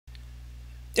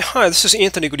Hi, this is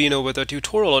Anthony Godino with a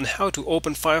tutorial on how to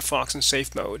open Firefox in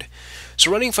safe mode.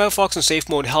 So running Firefox in safe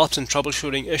mode helps in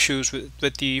troubleshooting issues with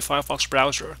the Firefox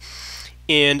browser.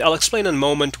 And I'll explain in a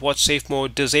moment what safe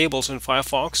mode disables in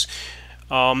Firefox.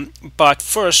 But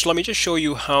first, let me just show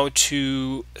you how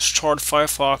to start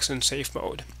Firefox in safe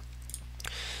mode.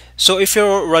 So if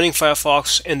you're running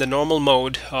Firefox in the normal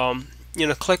mode,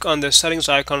 click on the settings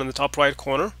icon in the top right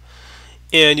corner,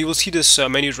 and you will see this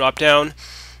menu drop down.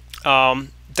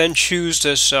 Then choose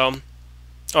this or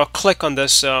click on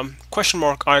this question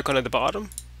mark icon at the bottom,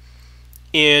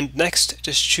 and next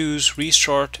just choose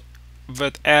restart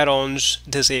with add-ons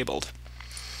disabled.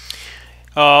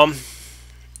 It'll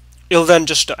then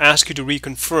just ask you to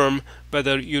reconfirm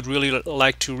whether you'd really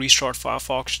like to restart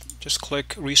Firefox. Just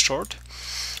click restart,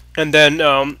 and then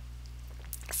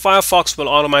Firefox will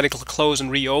automatically close and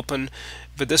reopen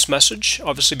with this message,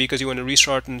 obviously because you want to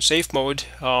restart in safe mode.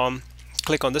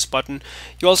 Click on this button.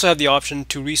 You also have the option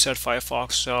to reset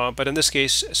Firefox, but in this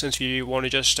case, since you want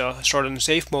to just start in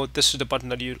safe mode, this is the button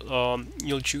that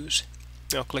you'll choose.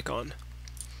 Now click on.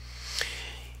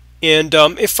 And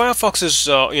if Firefox is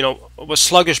was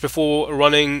sluggish before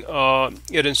running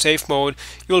it in safe mode,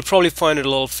 you'll probably find it a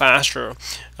little faster.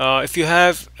 If you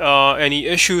have any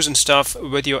issues and stuff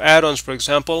with your add-ons, for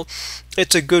example,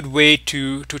 it's a good way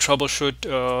to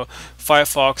troubleshoot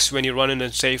Firefox when you run it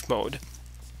in safe mode.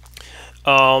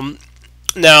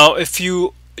 Now, if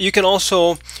you can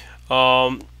also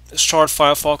start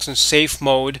Firefox in safe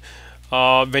mode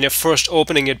when you're first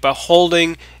opening it by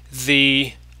holding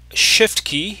the Shift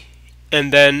key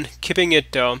and then keeping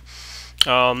it held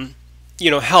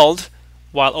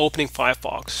while opening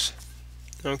Firefox.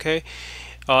 Okay,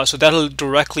 so that'll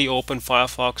directly open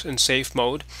Firefox in safe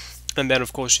mode, and then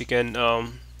of course you can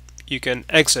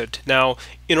exit. Now,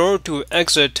 in order to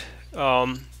exit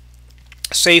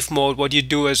safe mode, what you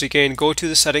do is again go to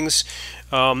the settings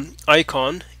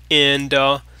icon, and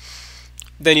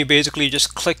then you basically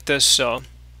just click this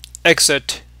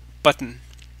exit button.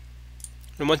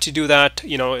 And once you do that,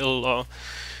 it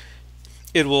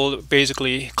will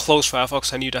basically close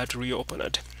Firefox and you'd have to reopen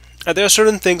it. There are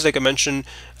certain things, like I mentioned,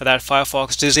 that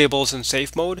Firefox disables in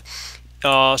safe mode.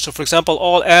 So for example,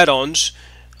 all add-ons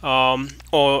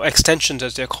or extensions,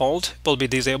 as they're called, will be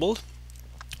disabled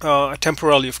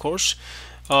temporarily, of course.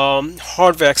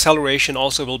 Hardware acceleration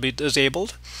also will be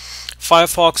disabled.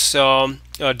 Firefox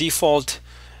default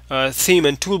theme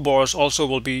and toolbars also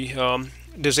will be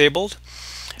disabled.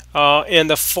 And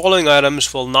the following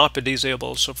items will not be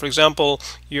disabled. So for example,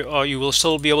 you will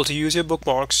still be able to use your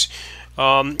bookmarks.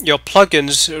 Your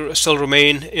plugins still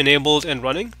remain enabled and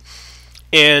running,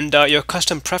 and your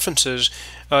custom preferences.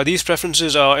 These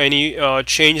preferences are any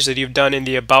changes that you've done in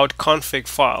the about config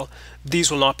file.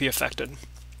 These will not be affected.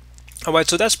 Alright,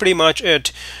 so that's pretty much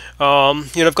it.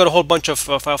 I've got a whole bunch of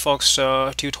Firefox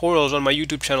tutorials on my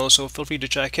YouTube channel, so feel free to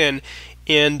check in.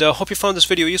 And hope you found this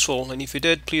video useful. And if you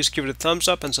did, please give it a thumbs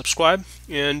up and subscribe.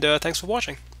 And thanks for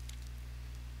watching.